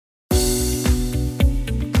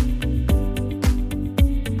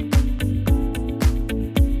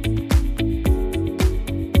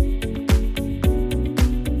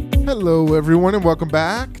Hello, everyone, and welcome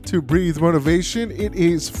back to Breathe Motivation. It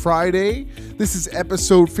is Friday. This is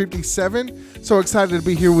episode 57. So excited to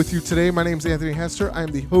be here with you today. My name is Anthony Hester. I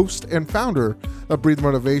am the host and founder of Breathe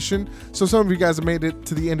Motivation. So some of you guys have made it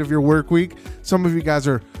to the end of your work week. Some of you guys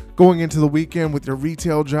are going into the weekend with your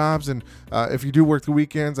retail jobs. And if you do work the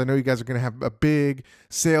weekends, I know you guys are going to have a big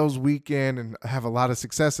sales weekend and have a lot of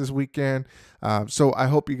success this weekend. So I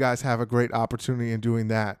hope you guys have a great opportunity in doing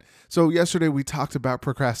that. So yesterday we talked about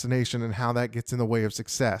procrastination and how that gets in the way of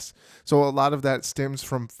success. So a lot of that stems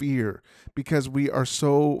from fear because we are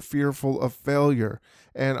so fearful of failure.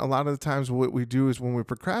 And a lot of the times what we do is when we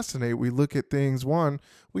procrastinate, we look at things. One,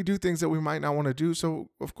 we do things that we might not want to do. So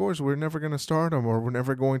of course we're never going to start them, or we're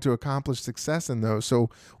never going to accomplish success in those. So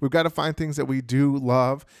we've got to find things that we do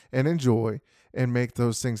love and enjoy and make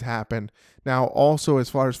those things happen. Now, also, as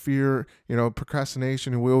far as fear,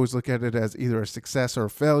 procrastination, we always look at it as either a success or a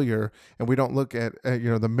failure, and we don't look at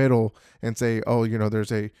the middle and say,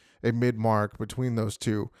 there's a mid mark between those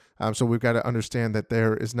two. So we've got to understand that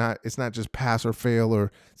it's not just pass or fail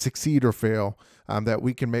or succeed or fail, that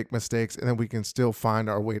we can make mistakes and then we can still find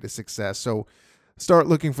our way to success. So start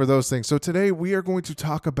looking for those things. So today we are going to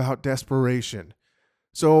talk about desperation.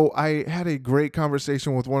 So I had a great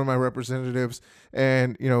conversation with one of my representatives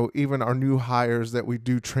and, even our new hires that we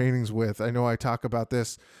do trainings with. I know I talk about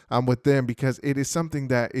this with them because it is something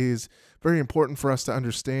that is very important for us to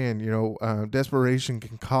understand. Desperation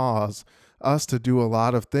can cause us to do a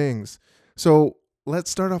lot of things. So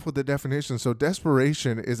let's start off with the definition. So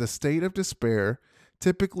desperation is a state of despair,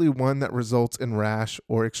 typically one that results in rash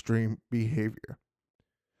or extreme behavior.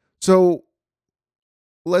 So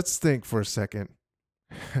let's think for a second.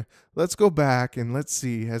 Let's go back and let's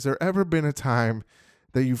see, has there ever been a time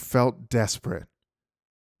that you felt desperate?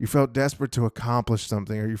 You felt desperate to accomplish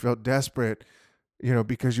something, or you felt desperate,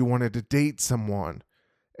 because you wanted to date someone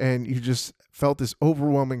and you just felt this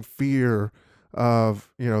overwhelming fear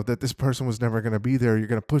of, that this person was never going to be there. You're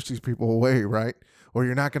going to push these people away, right? Or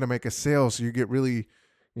you're not going to make a sale. So you get really,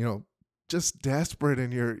 just desperate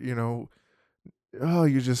and you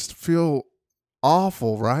just feel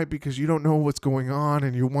awful, right? Because you don't know what's going on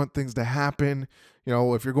and you want things to happen.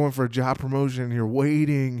 If you're going for a job promotion and you're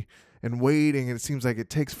waiting and waiting and it seems like it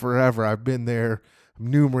takes forever. I've been there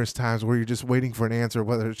numerous times where you're just waiting for an answer,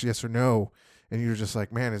 whether it's yes or no. And you're just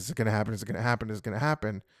like, man, is it going to happen? Is it going to happen? Is it going to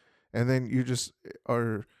happen? And then you just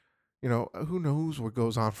are, who knows what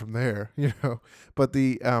goes on from there, but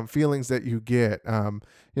the feelings that you get,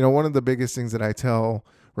 one of the biggest things that I tell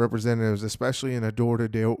representatives, especially in a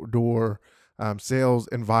door-to-door sales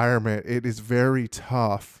environment, it is very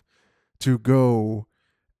tough to go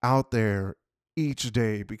out there each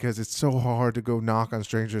day because it's so hard to go knock on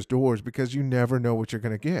strangers' doors because you never know what you're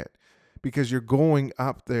going to get because you're going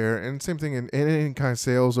up there. And same thing in any kind of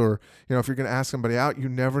sales, or if you're going to ask somebody out, you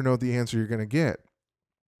never know the answer you're going to get.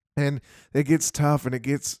 And it gets tough, and it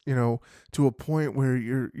gets, to a point where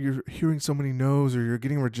you're hearing so many no's, or you're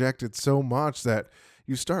getting rejected so much that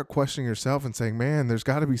you start questioning yourself and saying, man, there's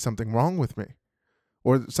got to be something wrong with me,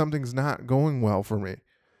 or something's not going well for me.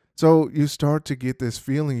 So you start to get this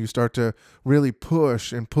feeling, you start to really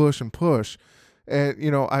push and push and push. And,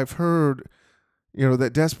 I've heard,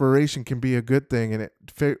 that desperation can be a good thing, and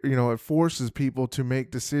it forces people to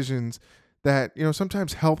make decisions that,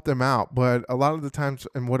 sometimes help them out. But a lot of the times,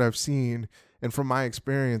 and what I've seen, and from my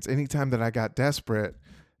experience, anytime that I got desperate,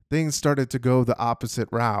 things started to go the opposite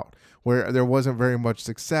route where there wasn't very much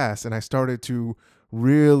success. And I started to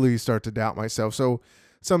really start to doubt myself. So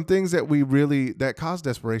some things that cause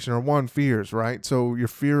desperation are, one, fears, right? So your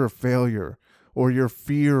fear of failure, or your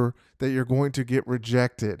fear that you're going to get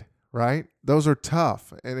rejected, right? Those are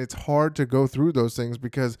tough. And it's hard to go through those things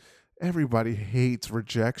because everybody hates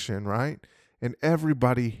rejection, right? And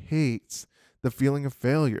everybody hates the feeling of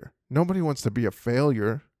failure. Nobody wants to be a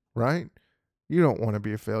failure, right? You don't want to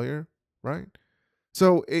be a failure, right?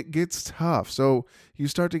 So it gets tough. So you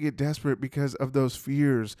start to get desperate because of those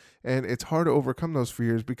fears, and it's hard to overcome those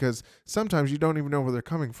fears because sometimes you don't even know where they're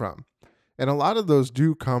coming from. And a lot of those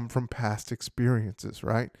do come from past experiences,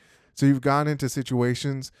 right? So you've gone into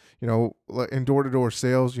situations, in door-to-door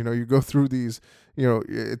sales, you go through these,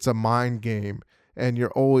 it's a mind game, and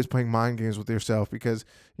you're always playing mind games with yourself because,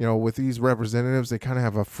 with these representatives, they kind of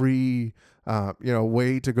have a free,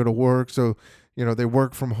 way to go to work. So, they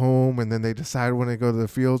work from home and then they decide when they go to the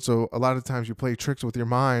field. So a lot of times you play tricks with your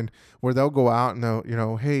mind where they'll go out and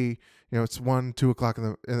they'll, hey, it's 1-2 o'clock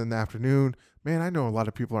in the afternoon. Man, I know a lot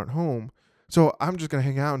of people aren't home. So I'm just going to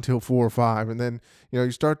hang out until 4 or 5. And then, you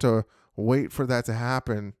start to wait for that to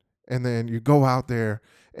happen. And then you go out there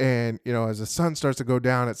and, as the sun starts to go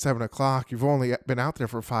down at 7 o'clock, you've only been out there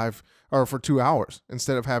for 2 hours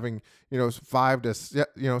instead of having,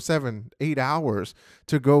 7, 8 hours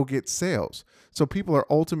to go get sales. So people are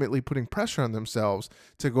ultimately putting pressure on themselves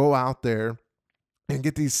to go out there and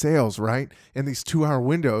get these sales, right? In these 2 hour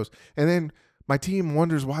windows. And then my team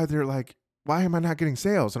wonders why they're like, why am I not getting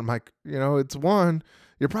sales? And I'm like, it's one,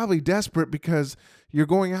 you're probably desperate because you're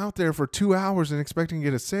going out there for 2 hours and expecting to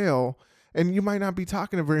get a sale, and you might not be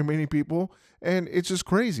talking to very many people, and it's just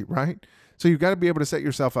crazy, right? So you've got to be able to set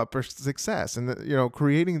yourself up for success. And,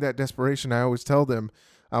 creating that desperation, I always tell them,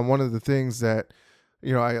 one of the things that,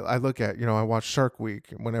 I look at, I watch Shark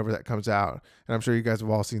Week whenever that comes out, and I'm sure you guys have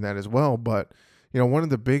all seen that as well. But, one of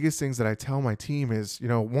the biggest things that I tell my team is,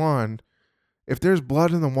 one, if there's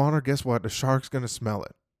blood in the water, guess what? The shark's going to smell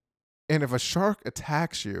it. And if a shark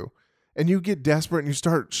attacks you and you get desperate and you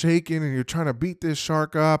start shaking and you're trying to beat this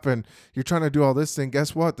shark up and you're trying to do all this thing,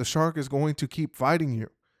 guess what? The shark is going to keep fighting you.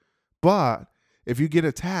 But if you get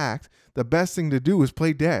attacked, the best thing to do is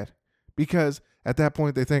play dead, because at that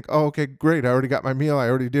point they think, oh, okay, great. I already got my meal. I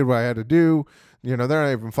already did what I had to do. They're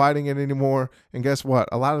not even fighting it anymore. And guess what?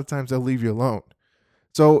 A lot of times they'll leave you alone.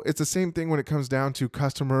 So it's the same thing when it comes down to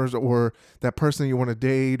customers or that person you want to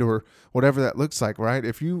date or whatever that looks like, right?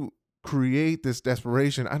 If you create this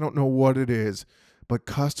desperation, I don't know what it is, but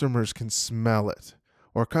customers can smell it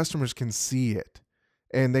or customers can see it,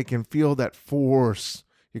 and they can feel that force,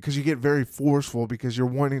 because you get very forceful because you're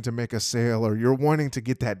wanting to make a sale or you're wanting to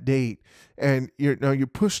get that date, and you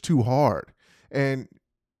push too hard, and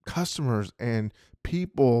customers and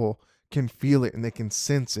people can feel it and they can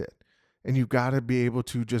sense it. And you've got to be able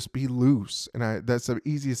to just be loose. And that's the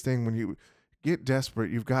easiest thing when you get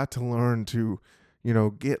desperate. You've got to learn to,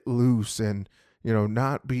 get loose and,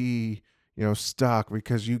 not be, stuck,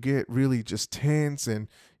 because you get really just tense, and,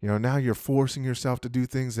 now you're forcing yourself to do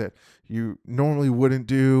things that you normally wouldn't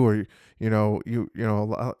do, or,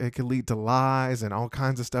 it can lead to lies and all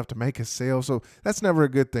kinds of stuff to make a sale. So that's never a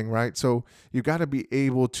good thing, right? So you've got to be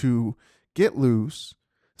able to get loose,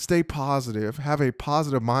 stay positive, have a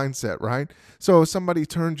positive mindset, right? So if somebody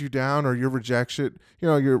turns you down or you're rejected,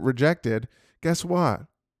 guess what?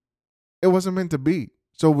 It wasn't meant to be.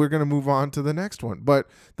 So we're going to move on to the next one. But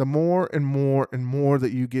the more and more and more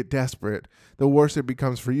that you get desperate, the worse it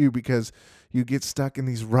becomes for you, because you get stuck in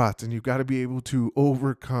these ruts, and you've got to be able to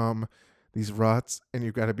overcome these ruts, and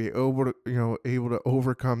you've got to be able to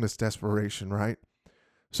overcome this desperation, right?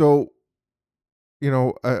 So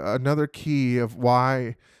another key of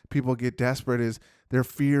why people get desperate is their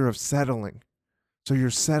fear of settling. So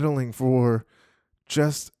you're settling for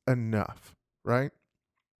just enough, right?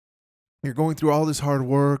 You're going through all this hard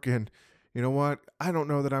work, and you know what? I don't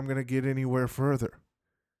know that I'm going to get anywhere further.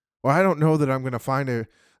 Or I don't know that I'm going to find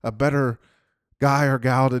a better guy or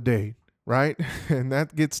gal to date, right? And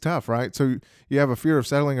that gets tough, right? So you have a fear of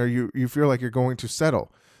settling, or you feel like you're going to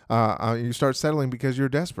settle. You start settling because you're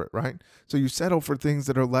desperate, right? So you settle for things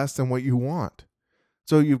that are less than what you want.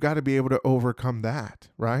 So you've got to be able to overcome that,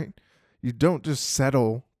 right? You don't just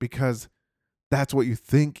settle because that's what you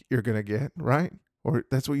think you're going to get, right? Or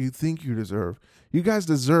that's what you think you deserve. You guys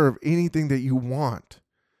deserve anything that you want.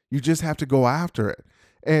 You just have to go after it.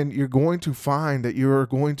 And you're going to find that you're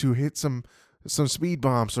going to hit some speed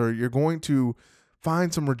bumps, or you're going to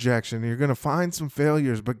find some rejection. You're going to find some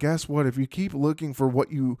failures. But guess what? If you keep looking for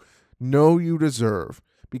what you know you deserve,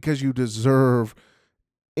 because you deserve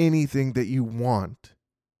anything that you want,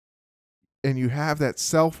 and you have that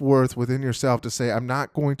self-worth within yourself to say, I'm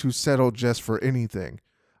not going to settle just for anything.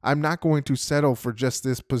 I'm not going to settle for just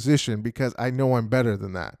this position because I know I'm better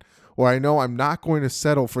than that. Or I know I'm not going to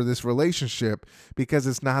settle for this relationship because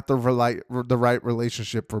it's not the right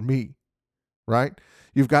relationship for me, right?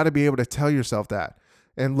 You've got to be able to tell yourself that,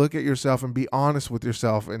 and look at yourself and be honest with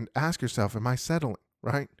yourself and ask yourself, am I settling,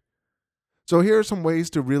 right? So here are some ways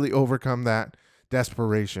to really overcome that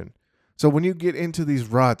desperation. So when you get into these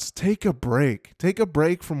ruts, take a break. Take a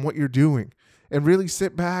break from what you're doing and really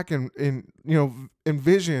sit back and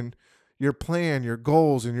envision your plan, your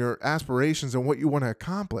goals, and your aspirations and what you want to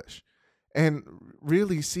accomplish, and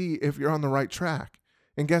really see if you're on the right track.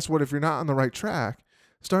 And guess what? If you're not on the right track,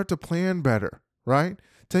 start to plan better, right?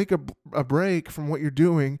 Take a break from what you're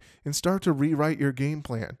doing and start to rewrite your game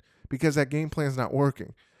plan, because that game plan is not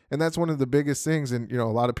working. And that's one of the biggest things. And, a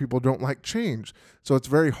lot of people don't like change. So it's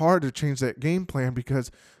very hard to change that game plan because,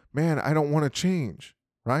 man, I don't want to change,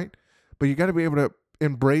 right? But you got to be able to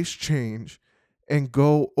embrace change and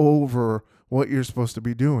go over what you're supposed to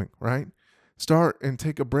be doing, right? Start and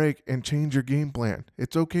take a break and change your game plan.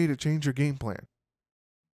 It's okay to change your game plan.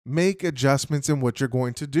 Make adjustments in what you're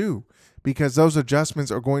going to do, because those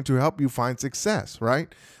adjustments are going to help you find success,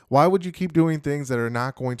 right? Why would you keep doing things that are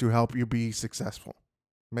not going to help you be successful?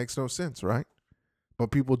 Makes no sense, right?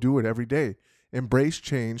 But people do it every day. Embrace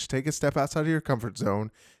change, take a step outside of your comfort zone,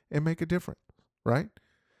 and make a difference, right?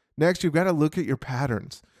 Next, you've got to look at your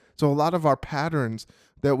patterns. So a lot of our patterns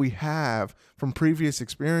that we have from previous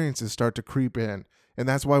experiences start to creep in, and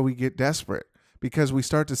that's why we get desperate, because we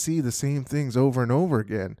start to see the same things over and over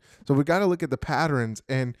again. So we got to look at the patterns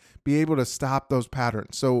and be able to stop those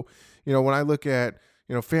patterns. So, when I look at,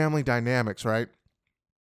 family dynamics, right?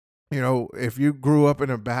 If you grew up in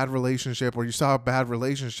a bad relationship or you saw bad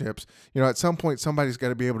relationships, at some point somebody's got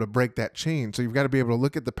to be able to break that chain. So you've got to be able to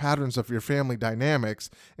look at the patterns of your family dynamics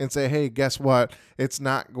and say, hey, guess what? It's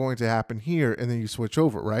not going to happen here. And then you switch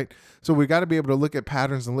over, right? So we got to be able to look at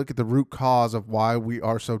patterns and look at the root cause of why we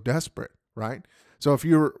are so desperate, right? So if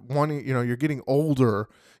you're wanting, you're getting older,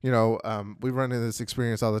 we run into this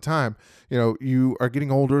experience all the time. You are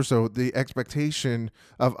getting older, so the expectation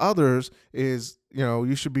of others is,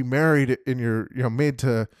 you should be married in your, mid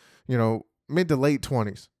to late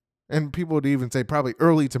 20s. And people would even say probably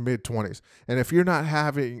early to mid 20s. And if you're not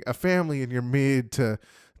having a family in your mid to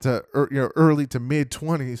early to mid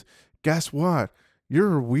 20s, guess what?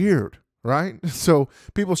 You're weird. Right? So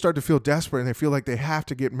people start to feel desperate and they feel like they have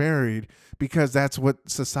to get married because that's what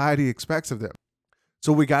society expects of them.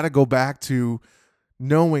 So we got to go back to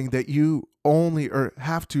knowing that you only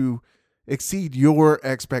have to exceed your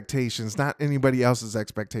expectations, not anybody else's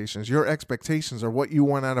expectations. Your expectations are what you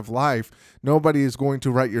want out of life. Nobody is going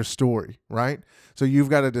to write your story, right? So you've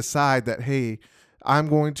got to decide that, hey, I'm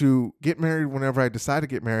going to get married whenever I decide to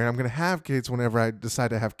get married. I'm going to have kids whenever I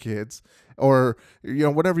decide to have kids, or,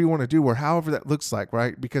 whatever you want to do, or however that looks like,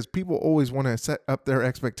 right? Because people always want to set up their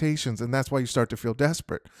expectations, and that's why you start to feel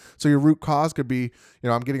desperate. So your root cause could be,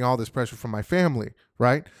 I'm getting all this pressure from my family,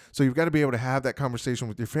 right? So you've got to be able to have that conversation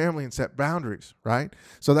with your family and set boundaries, right?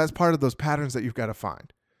 So that's part of those patterns that you've got to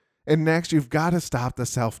find. And next, you've got to stop the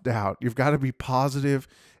self-doubt. You've got to be positive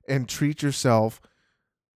and treat yourself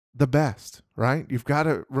the best, right? You've got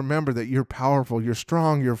to remember that you're powerful, you're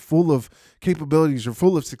strong, you're full of capabilities, you're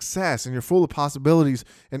full of success, and you're full of possibilities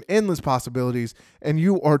and endless possibilities, and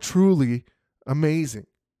you are truly amazing,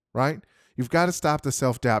 right? You've got to stop the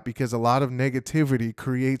self-doubt, because a lot of negativity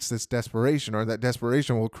creates this desperation, or that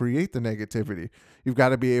desperation will create the negativity. You've got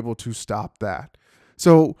to be able to stop that.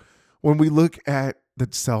 So when we look at the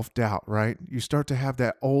self-doubt, right, you start to have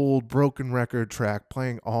that old broken record track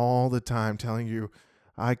playing all the time telling you,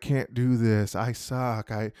 I can't do this, I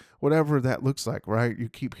suck, whatever that looks like, right? You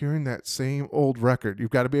keep hearing that same old record.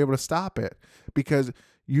 You've got to be able to stop it, because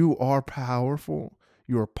you are powerful,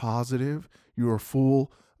 you are positive, you are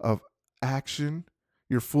full of action,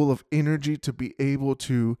 you're full of energy to be able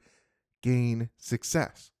to gain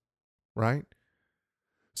success, right?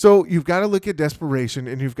 So you've got to look at desperation,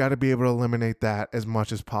 and you've got to be able to eliminate that as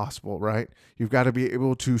much as possible, right? You've got to be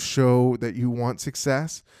able to show that you want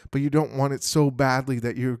success, but you don't want it so badly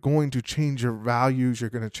that you're going to change your values, you're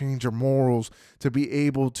going to change your morals to be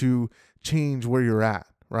able to change where you're at,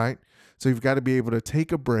 right? So you've got to be able to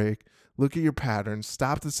take a break, look at your patterns,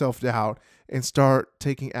 stop the self-doubt, and start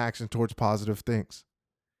taking action towards positive things.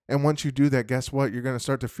 And once you do that, guess what? You're going to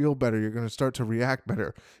start to feel better. You're going to start to react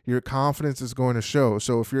better. Your confidence is going to show.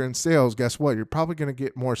 So if you're in sales, guess what? You're probably going to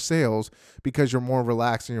get more sales because you're more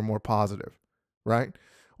relaxed and you're more positive, right?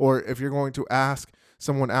 Or if you're going to ask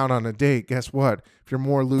someone out on a date, guess what? If you're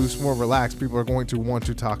more loose, more relaxed, people are going to want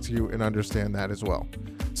to talk to you and understand that as well.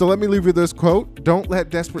 So let me leave you with this quote. Don't let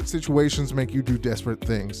desperate situations make you do desperate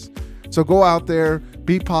things. So go out there,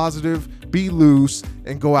 be positive, be loose,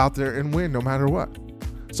 and go out there and win no matter what.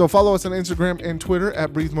 So follow us on Instagram and Twitter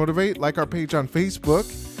at Breathe Motivate. Like our page on Facebook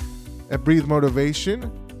at Breathe Motivation.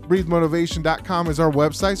 BreatheMotivation.com is our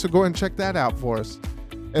website, so go ahead and check that out for us.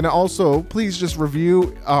 And also, please just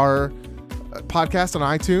review our podcast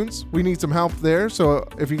on iTunes. We need some help there, so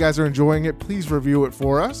if you guys are enjoying it, please review it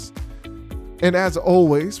for us. And as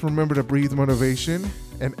always, remember to breathe motivation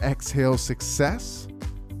and exhale success.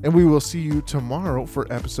 And we will see you tomorrow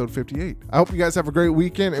for episode 58. I hope you guys have a great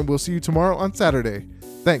weekend, and we'll see you tomorrow on Saturday.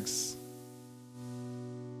 Thanks.